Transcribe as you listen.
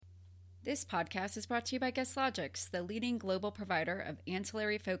This podcast is brought to you by GuestLogix, the leading global provider of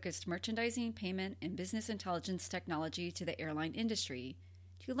ancillary-focused merchandising, payment, and business intelligence technology to the airline industry.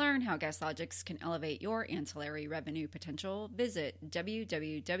 To learn how GuestLogix can elevate your ancillary revenue potential, visit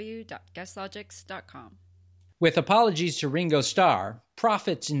www.guestlogix.com. With apologies to Ringo Starr,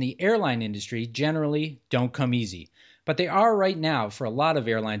 profits in the airline industry generally don't come easy. But they are right now for a lot of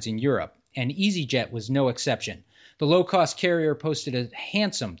airlines in Europe, and EasyJet was no exception. The low-cost carrier posted a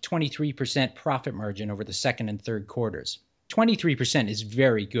handsome 23% profit margin over the second and third quarters. 23% is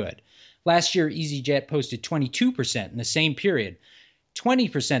very good. Last year, EasyJet posted 22% in the same period,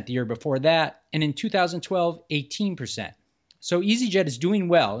 20% the year before that, and in 2012, 18%. So EasyJet is doing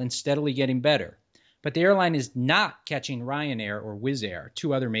well and steadily getting better. But the airline is not catching Ryanair or Wizz Air,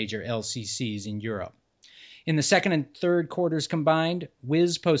 two other major LCCs in Europe. In the second and third quarters combined,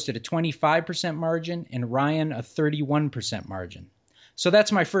 Wizz posted a 25% margin and Ryan a 31% margin. So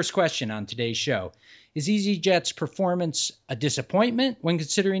that's my first question on today's show. Is EasyJet's performance a disappointment when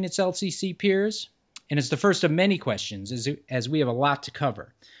considering its LCC peers? And it's the first of many questions as we have a lot to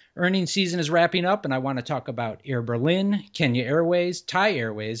cover. Earnings season is wrapping up, and I want to talk about Air Berlin, Kenya Airways, Thai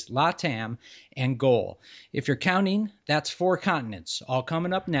Airways, LATAM, and GOL. If you're counting, that's 4 continents, all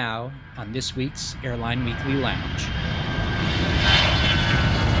coming up now on this week's Airline Weekly Lounge.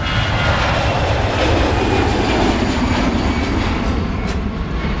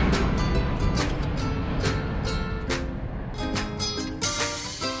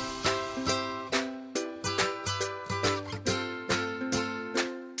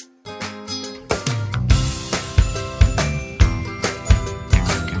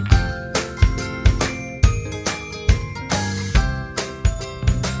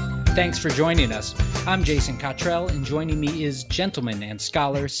 Thanks for joining us. I'm Jason Cottrell, and joining me is gentleman and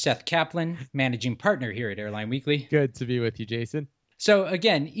scholar Seth Kaplan, managing partner here at Airline Weekly. Good to be with you, Jason. So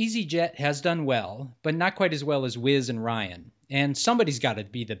again, EasyJet has done well, but not quite as well as Wizz and Ryan. And somebody's got to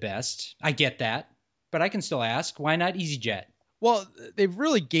be the best. I get that. But I can still ask, why not EasyJet? Well, they've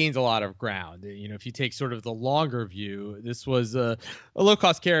really gained a lot of ground. You know, if you take sort of the longer view, this was a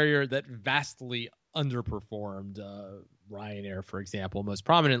low-cost carrier that vastly underperformed Ryanair, for example, most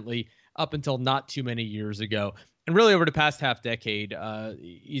prominently up until not too many years ago. And really over the past half decade,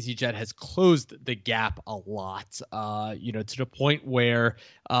 EasyJet has closed the gap a lot, to the point where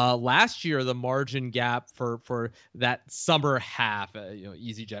last year the margin gap for that summer half,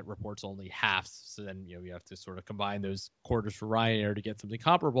 EasyJet reports only halves. So then, you have to sort of combine those quarters for Ryanair to get something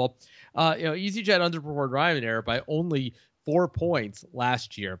comparable. EasyJet underperformed Ryanair by only 4 points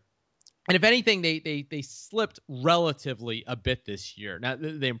last year. And if anything, they slipped relatively a bit this year. Now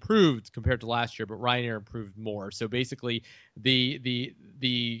they improved compared to last year, but Ryanair improved more. So basically, the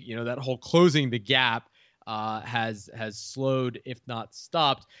that whole closing the gap has slowed, if not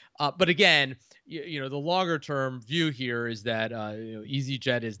stopped. But again, the longer term view here is that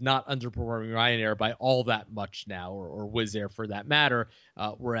EasyJet is not underperforming Ryanair by all that much now, or Wizz Air for that matter,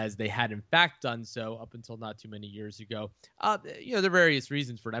 whereas they had in fact done so up until not too many years ago. There are various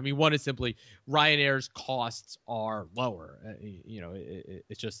reasons for it. I mean, one is simply Ryanair's costs are lower.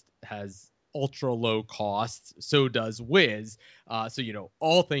 It just has ultra low costs. So does Wizz. So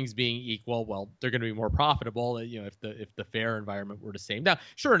all things being equal, well, they're going to be more profitable. If the fare environment were the same. Now,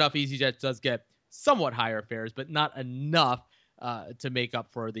 sure enough, EasyJet does get somewhat higher fares, but not enough to make up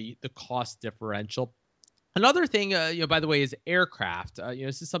for the cost differential. Another thing, by the way, is aircraft.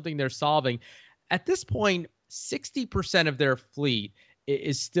 This is something they're solving. At this point, 60% of their fleet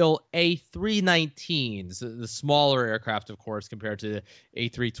is still A319s, the smaller aircraft, of course, compared to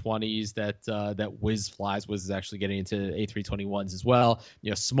A320s that Wizz flies. Wizz is actually getting into A321s as well.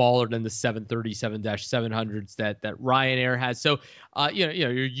 Smaller than the 737-700s that Ryanair has. So,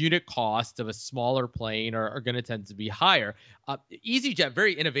 your unit cost of a smaller plane are going to tend to be higher. EasyJet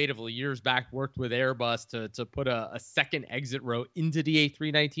very innovatively years back worked with Airbus to put a second exit row into the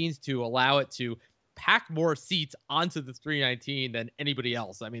A319s to allow it to pack more seats onto the 319 than anybody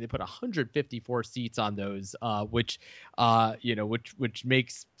else. I mean, they put 154 seats on those, which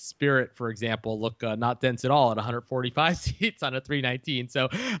makes Spirit, for example, look not dense at all at 145 seats on a 319. So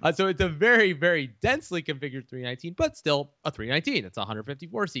it's a very, very densely configured 319, but still a 319. It's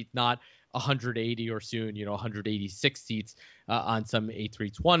 154 seats, not 180 or soon, 186 seats on some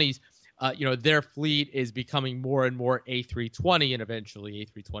A320s. Their fleet is becoming more and more A320 and eventually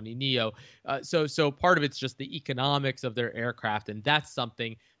A320neo. So part of it's just the economics of their aircraft, and that's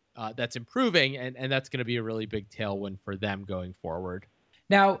something that's improving, and that's going to be a really big tailwind for them going forward.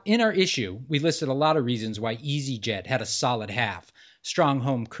 Now, in our issue, we listed a lot of reasons why EasyJet had a solid half. Strong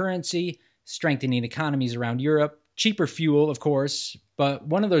home currency, strengthening economies around Europe, cheaper fuel, of course, but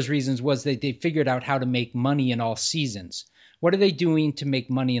one of those reasons was that they figured out how to make money in all seasons. What are they doing to make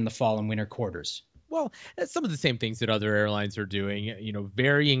money in the fall and winter quarters? Well, some of the same things that other airlines are doing,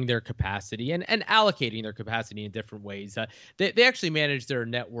 varying their capacity and allocating their capacity in different ways. They actually manage their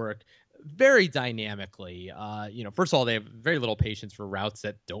network very dynamically. First of all, they have very little patience for routes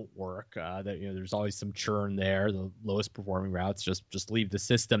that don't work. There's always some churn there. The lowest performing routes just leave the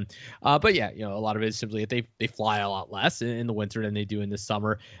system. But yeah, a lot of it is simply that they fly a lot less in the winter than they do in the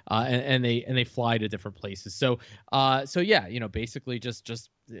summer, and they fly to different places. So yeah, basically just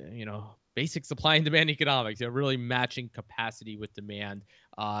basic supply and demand economics, really matching capacity with demand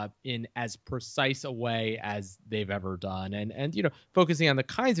in as precise a way as they've ever done, and focusing on the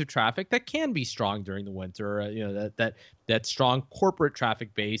kinds of traffic that can be strong during the winter. That strong corporate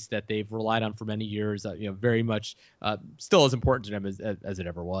traffic base that they've relied on for many years. Very much still as important to them as it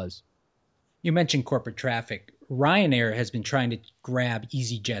ever was. You mentioned corporate traffic. Ryanair has been trying to grab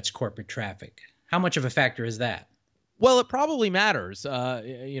EasyJet's corporate traffic. How much of a factor is that? Well, it probably matters.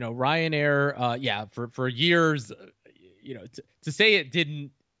 Ryanair, for years, to say it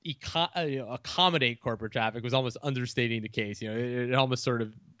didn't accommodate corporate traffic was almost understating the case. It almost sort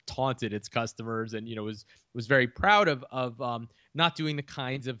of taunted its customers and, was very proud of not doing the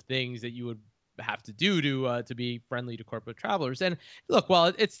kinds of things that you would have to do to be friendly to corporate travelers. And look,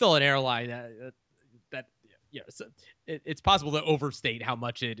 well, it's still an airline so it's possible to overstate how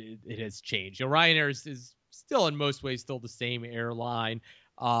much it has changed. Ryanair is still in most ways still the same airline,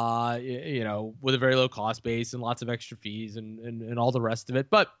 with a very low cost base and lots of extra fees and all the rest of it.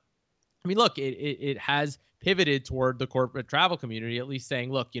 But I mean, look, it has pivoted toward the corporate travel community, at least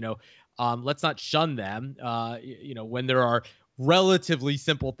saying, look, let's not shun them. When there are relatively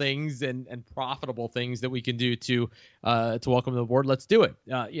simple things and profitable things that we can do to welcome them aboard, let's do it.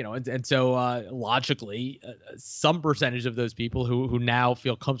 So logically, some percentage of those people who now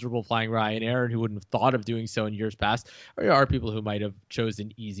feel comfortable flying Ryanair and who wouldn't have thought of doing so in years past are people who might have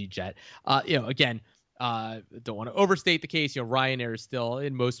chosen EasyJet. Again, don't want to overstate the case. Ryanair is still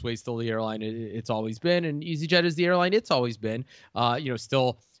in most ways still the airline it's always been, and EasyJet is the airline it's always been.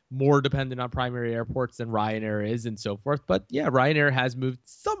 Still more dependent on primary airports than Ryanair is and so forth. But yeah, Ryanair has moved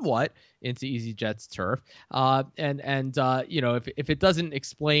somewhat into EasyJet's turf. If it doesn't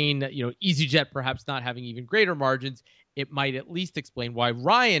explain, EasyJet perhaps not having even greater margins, it might at least explain why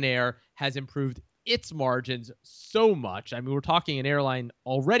Ryanair has improved its margins so much. I mean, we're talking an airline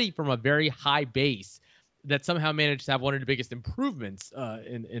already from a very high base that somehow managed to have one of the biggest improvements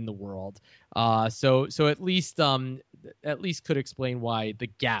in the world. So at least could explain why the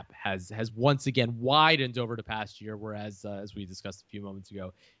gap has once again widened over the past year, whereas as we discussed a few moments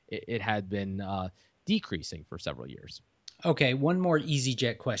ago, it had been decreasing for several years. Okay, one more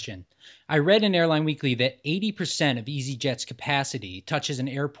EasyJet question. I read in Airline Weekly that 80% of EasyJet's capacity touches an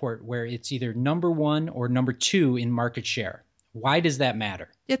airport where it's either number one or number two in market share. Why does that matter?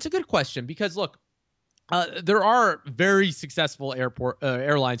 Yeah, it's a good question because, look, there are very successful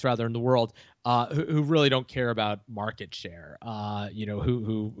airlines in the world who really don't care about market share.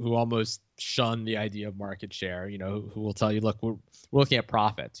 Who almost shun the idea of market share. Who will tell you, look, we're looking at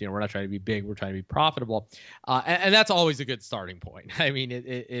profits. We're not trying to be big. We're trying to be profitable, and that's always a good starting point. I mean,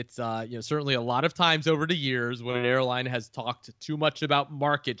 it's certainly a lot of times over the years when an airline has talked too much about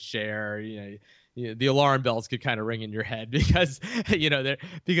market share, the alarm bells could kind of ring in your head because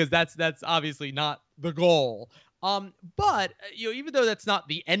that's obviously not the goal. But even though that's not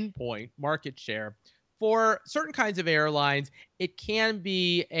the end point, market share, for certain kinds of airlines, it can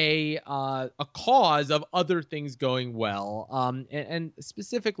be a cause of other things going well. And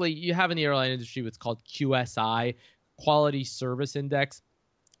specifically, you have in the airline industry what's called QSI, Quality Service Index.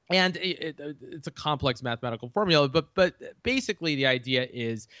 And it's a complex mathematical formula, but basically the idea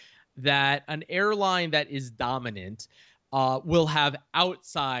is that an airline that is dominant will have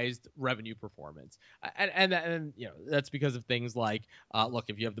outsized revenue performance. And that's because of things like, look,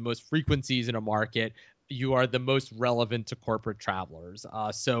 if you have the most frequencies in a market, you are the most relevant to corporate travelers.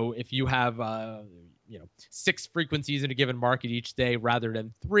 So if you have 6 frequencies in a given market each day rather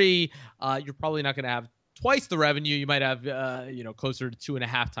than 3, you're probably not going to have twice the revenue. You might have closer to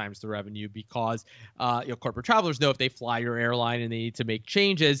 2.5 times the revenue because corporate travelers know if they fly your airline and they need to make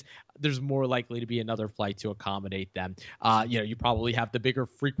changes, there's more likely to be another flight to accommodate them. You probably have the bigger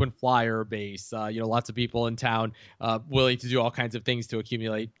frequent flyer base. Lots of people in town willing to do all kinds of things to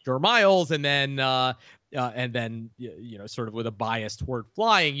accumulate your miles, and then sort of with a bias toward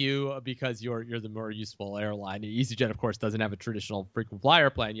flying you because you're the more useful airline. EasyJet, of course, doesn't have a traditional frequent flyer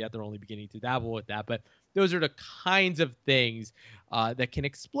plan yet. They're only beginning to dabble with that, but those are the kinds of things that can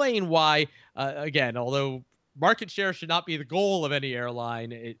explain why, again, although market share should not be the goal of any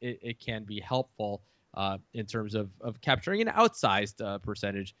airline. It can be helpful in terms of capturing an outsized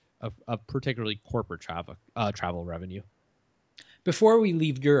percentage of particularly corporate travel revenue. Before we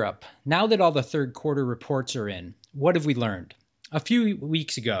leave Europe, now that all the third quarter reports are in, what have we learned? A few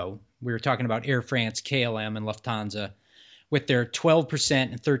weeks ago, we were talking about Air France, KLM, and Lufthansa with their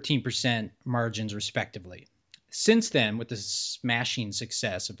 12% and 13% margins respectively. Since then, with the smashing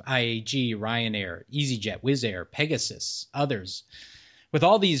success of IAG, Ryanair, EasyJet, Wizz Air, Pegasus, others, with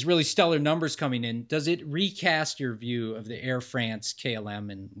all these really stellar numbers coming in, does it recast your view of the Air France,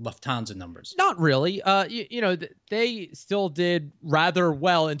 KLM, and Lufthansa numbers? Not really. They still did rather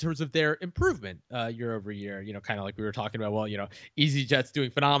well in terms of their improvement year over year. Kind of like we were talking about. Well, EasyJet's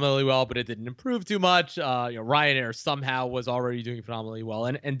doing phenomenally well, but it didn't improve too much. Ryanair somehow was already doing phenomenally well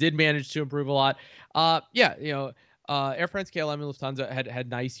and did manage to improve a lot. Air France, KLM, and Lufthansa had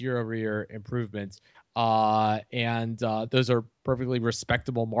nice year over year improvements. And those are perfectly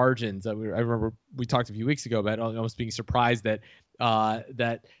respectable margins. I remember we talked a few weeks ago about almost being surprised that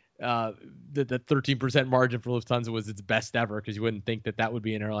the 13% margin for Lufthansa was its best ever, because you wouldn't think that would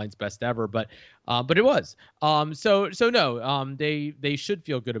be an airline's best ever, but it was. They should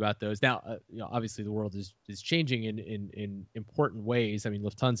feel good about those. Now, obviously the world is changing in important ways. I mean,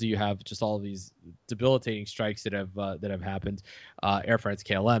 Lufthansa, you have just all of these debilitating strikes that have happened. Air France,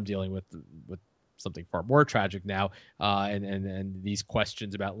 KLM dealing with something far more tragic now, and these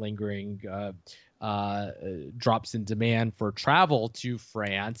questions about lingering drops in demand for travel to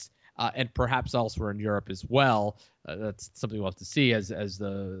France and perhaps elsewhere in Europe as well. That's something we'll have to see as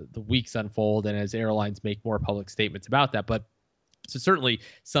the weeks unfold and as airlines make more public statements about that. But so certainly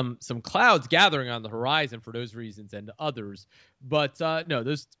some clouds gathering on the horizon for those reasons and others. But no,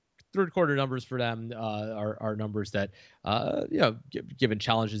 those third quarter numbers for them are numbers that, given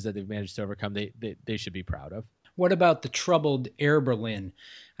challenges that they've managed to overcome, they should be proud of. What about the troubled Air Berlin?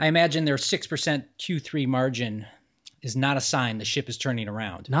 I imagine their 6% Q3 margin is not a sign the ship is turning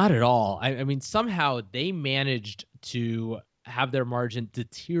around. Not at all. I mean, somehow they managed to have their margin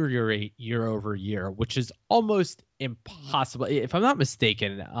deteriorate year over year, which is almost impossible. If I'm not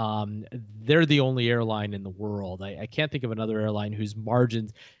mistaken, they're the only airline in the world. I can't think of another airline whose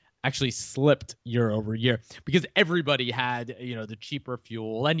margins actually slipped year over year, because everybody had, the cheaper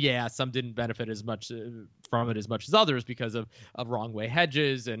fuel, and some didn't benefit as much from it as much as others because of wrong way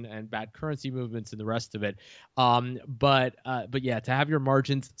hedges and bad currency movements and the rest of it. But to have your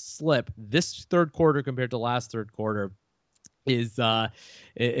margins slip this third quarter compared to last third quarter was a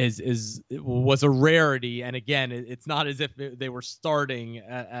rarity. And again, it's not as if they were starting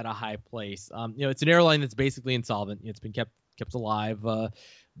at a high place. It's an airline that's basically insolvent. It's been kept alive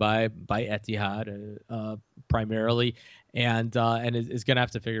by Etihad primarily, and is going to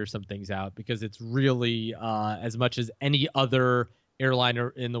have to figure some things out, because it's really as much as any other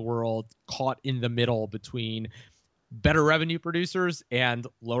airliner in the world caught in the middle between better revenue producers and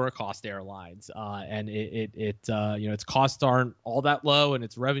lower cost airlines, and its costs aren't all that low and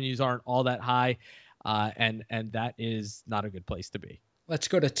its revenues aren't all that high, and that is not a good place to be. Let's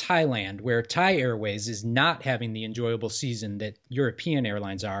go to Thailand, where Thai Airways is not having the enjoyable season that European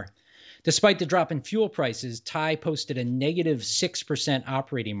airlines are. Despite the drop in fuel prices, Thai posted a negative 6%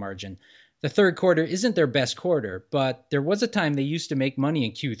 operating margin. The third quarter isn't their best quarter, but there was a time they used to make money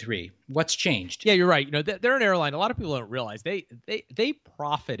in Q3. What's changed? Yeah, you're right. They're an airline. A lot of people don't realize they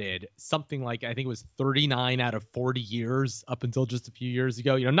profited something like, I think it was 39 out of 40 years up until just a few years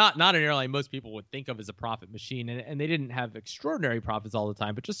ago. Not an airline most people would think of as a profit machine, and they didn't have extraordinary profits all the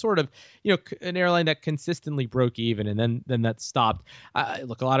time, but just sort of, an airline that consistently broke even, and then that stopped.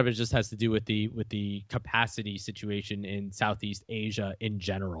 Look, a lot of it just has to do with the capacity situation in Southeast Asia in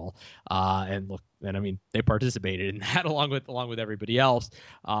general. And I mean, they participated in that along with everybody else,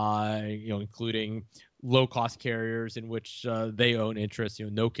 including low-cost carriers in which they own interests,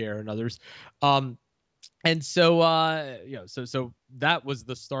 NoCare and others. And so, so that was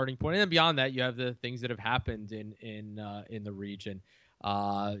the starting point. And then beyond that, you have the things that have happened in the region,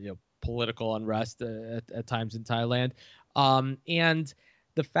 political unrest at times in Thailand, and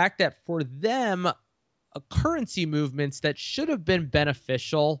the fact that for them, currency movements that should have been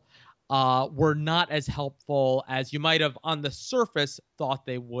beneficial were not as helpful as you might have on the surface thought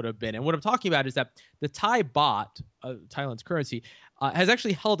they would have been. And what I'm talking about is that the Thai baht, Thailand's currency, has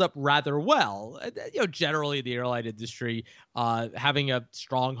actually held up rather well. Generally the airline industry, having a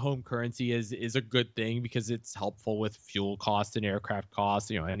strong home currency is a good thing, because it's helpful with fuel costs and aircraft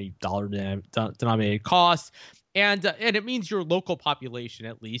costs, any dollar denominated costs. And it means your local population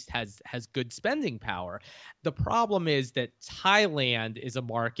at least has good spending power. The problem is that Thailand is a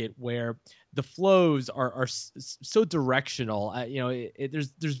market where the flows are so directional.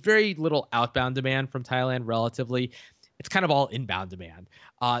 There's very little outbound demand from Thailand relatively. It's kind of all inbound demand.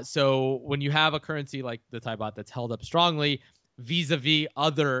 So when you have a currency like the Thai baht that's held up strongly, vis-a-vis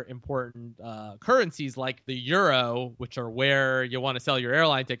other important currencies like the euro, which are where you want to sell your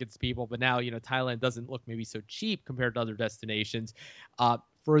airline tickets to people, but now Thailand doesn't look maybe so cheap compared to other destinations.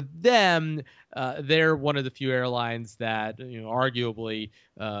 For them, they're one of the few airlines that arguably,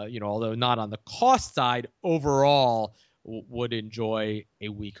 although not on the cost side, overall would enjoy a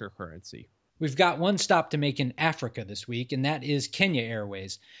weaker currency. We've got one stop to make in Africa this week, and that is Kenya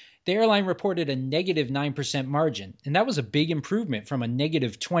Airways. The airline reported a negative 9% margin, and that was a big improvement from a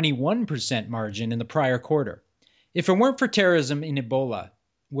negative 21% margin in the prior quarter. If it weren't for terrorism in Ebola,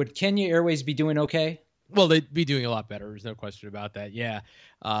 would Kenya Airways be doing okay? Well, they'd be doing a lot better. There's no question about that. Yeah.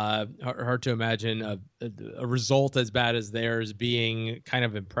 Hard to imagine a result as bad as theirs being kind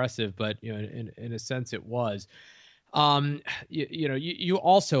of impressive, but in a sense it was. You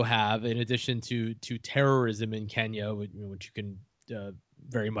also have, in addition to terrorism in Kenya, which you can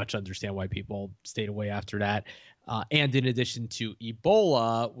very much understand why people stayed away after that. And in addition to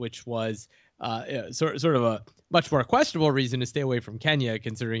Ebola, which was sort of a much more questionable reason to stay away from Kenya,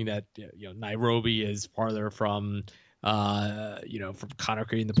 considering that Nairobi is farther from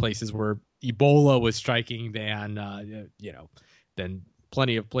Conakry and the places where Ebola was striking than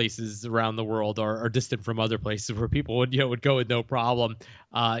plenty of places around the world are distant from other places where people would go with no problem.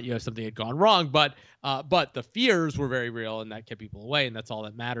 Something had gone wrong, but the fears were very real, and that kept people away, and that's all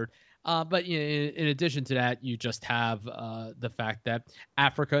that mattered. But in addition to that, you just have the fact that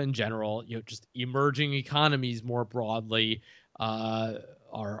Africa in general, just emerging economies more broadly, are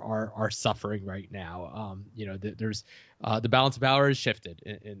suffering right now. There's the balance of power has shifted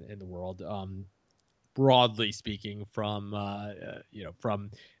in the world. Broadly speaking, from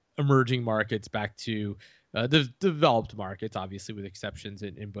emerging markets back to the developed markets, obviously with exceptions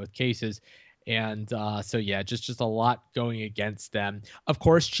in both cases. And just a lot going against them. Of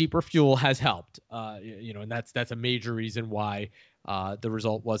course, cheaper fuel has helped, and that's a major reason why the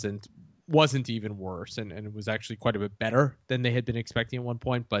result wasn't even worse, and it was actually quite a bit better than they had been expecting at one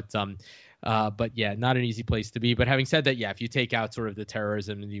point. But yeah, not an easy place to be. But having said that, yeah, if you take out sort of the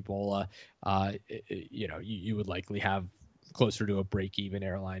terrorism and Ebola, you would likely have closer to a break-even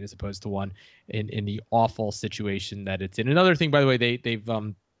airline as opposed to one in the awful situation that it's in. Another thing, by the way, they've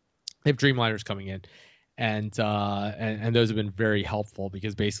Dreamliners coming in, and those have been very helpful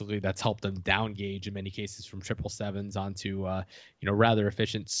because basically that's helped them down gauge in many cases from 777s onto rather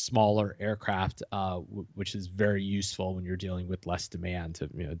efficient smaller aircraft, which is very useful when you're dealing with less demand.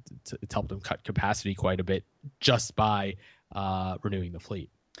 It's helped them cut capacity quite a bit just by renewing the fleet.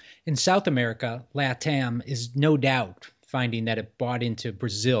 In South America, LATAM is no doubt finding that it bought into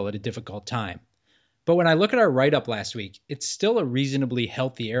Brazil at a difficult time. But when I look at our write-up last week, it's still a reasonably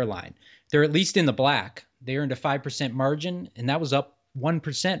healthy airline. They're at least in the black. They earned a 5% margin, and that was up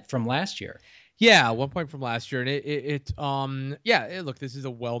 1% from last year. Yeah, 1 point from last year. And look, this is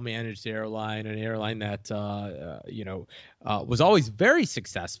a well-managed airline, an airline that, was always very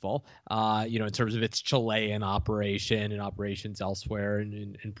successful, in terms of its Chilean operation and operations elsewhere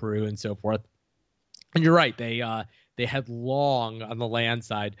in Peru and so forth. And you're right. They had long on the land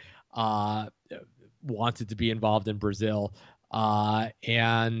side, wanted to be involved in Brazil,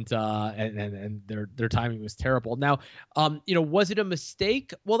 and their timing was terrible. Now, was it a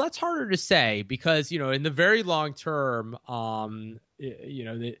mistake? Well, that's harder to say because in the very long term,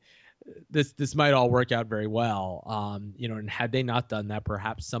 this might all work out very well. And had they not done that,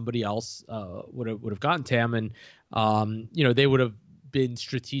 perhaps somebody else would have gotten TAM, and they would have been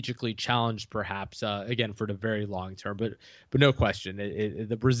strategically challenged perhaps again for the very long term, but no question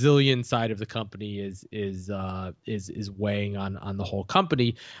the Brazilian side of the company is weighing on the whole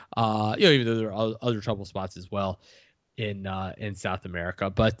company, even though there are other trouble spots as well in South America,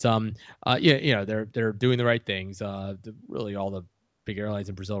 but they're doing the right things. Really all the big airlines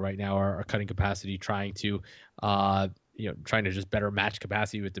in Brazil right now are cutting capacity, trying to just better match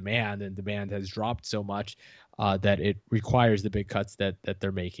capacity with demand, and demand has dropped so much that it requires the big cuts that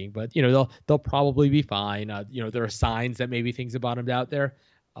they're making. But they'll probably be fine. There are signs that maybe things have bottomed out there,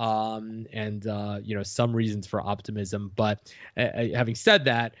 and some reasons for optimism. But having said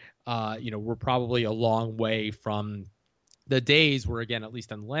that, we're probably a long way from the days where, again, at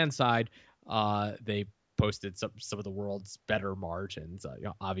least on the land side, they posted some of the world's better margins.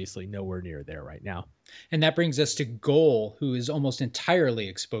 Obviously nowhere near there right now. And that brings us to GOL, who is almost entirely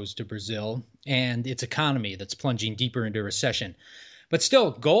exposed to Brazil and its economy that's plunging deeper into recession. But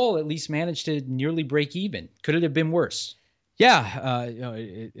still, GOL at least managed to nearly break even. Could it have been worse? Yeah,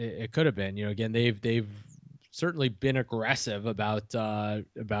 it could have been. Again, they've certainly been aggressive about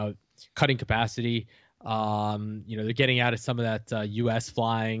cutting capacity. They're getting out of some of that U.S.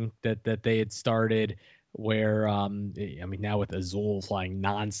 flying that they had started. Where now with Azul flying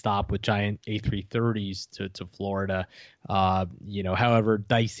nonstop with giant A330s to Florida, however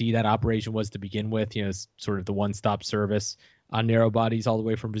dicey that operation was to begin with, it's sort of the one-stop service on narrow bodies all the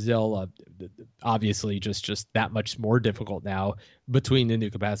way from Brazil. Obviously, just that much more difficult now between the new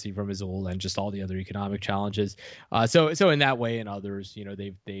capacity from Azul and just all the other economic challenges. So in that way and others,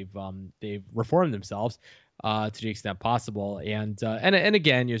 they've reformed themselves to the extent possible, and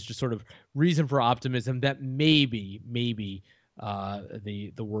again, it's just sort of reason for optimism that maybe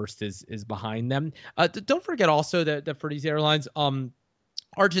the worst is behind them. Don't forget also that for these airlines,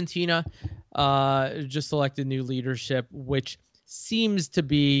 Argentina just elected new leadership, which seems to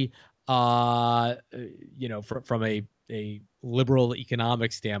be, from a liberal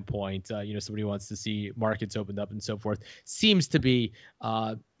economic standpoint, somebody who wants to see markets opened up and so forth, seems to be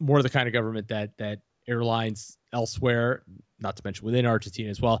more the kind of government that airlines elsewhere, not to mention within Argentina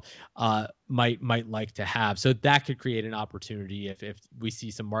as well, might like to have. So that could create an opportunity if we see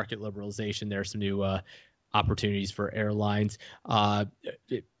some market liberalization. There are some new opportunities for airlines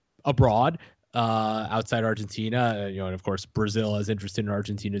abroad, outside Argentina, and of course Brazil is interested in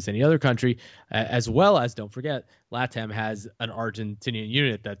Argentina as any other country, as well as, don't forget, LATAM has an Argentinian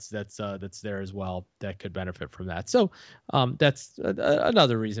unit that's there as well that could benefit from that. So that's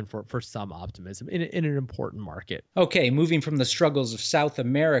another reason for some optimism in an important market. Okay, moving from the struggles of South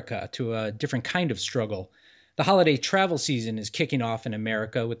America to a different kind of struggle. The holiday travel season is kicking off in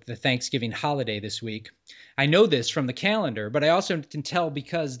America with the Thanksgiving holiday this week. I know this from the calendar, but I also can tell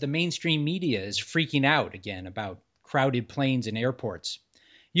because the mainstream media is freaking out again about crowded planes and airports.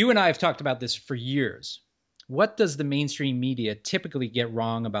 You and I have talked about this for years. What does the mainstream media typically get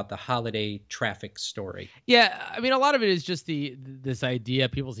wrong about the holiday traffic story? Yeah, I mean, a lot of it is just this idea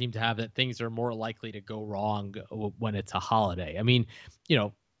people seem to have that things are more likely to go wrong when it's a holiday. I mean,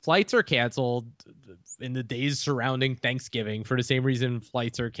 flights are canceled in the days surrounding Thanksgiving for the same reason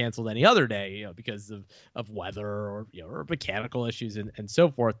flights are canceled any other day, because of weather or mechanical issues and so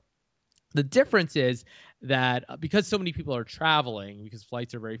forth. The difference is that because so many people are traveling, because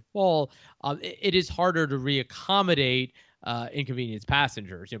flights are very full, it is harder to reaccommodate inconvenience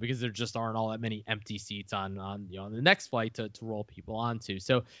passengers, because there just aren't all that many empty seats on the next flight to roll people onto.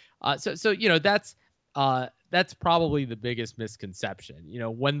 So that's probably the biggest misconception.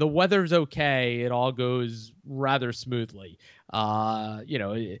 When the weather's okay, it all goes rather smoothly. Of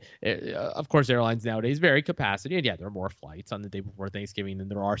course, airlines nowadays vary capacity, and there are more flights on the day before Thanksgiving than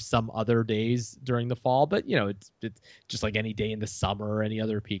there are some other days during the fall. But it's just like any day in the summer or any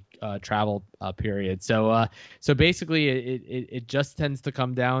other peak travel period. So basically, it just tends to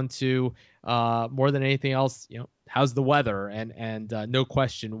come down to more than anything else, how's the weather, and no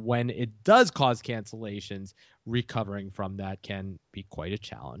question, when it does cause cancellations, recovering from that can be quite a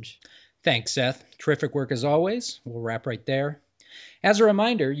challenge. Thanks, Seth. Terrific work as always. We'll wrap right there. As a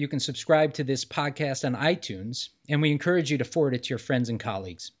reminder, you can subscribe to this podcast on iTunes, and we encourage you to forward it to your friends and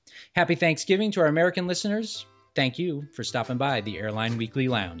colleagues. Happy Thanksgiving to our American listeners. Thank you for stopping by the Airline Weekly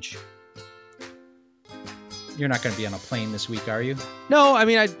Lounge. You're not going to be on a plane this week, are you? No, I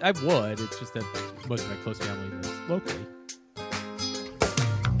mean, I would. It's just that most of my close family lives locally.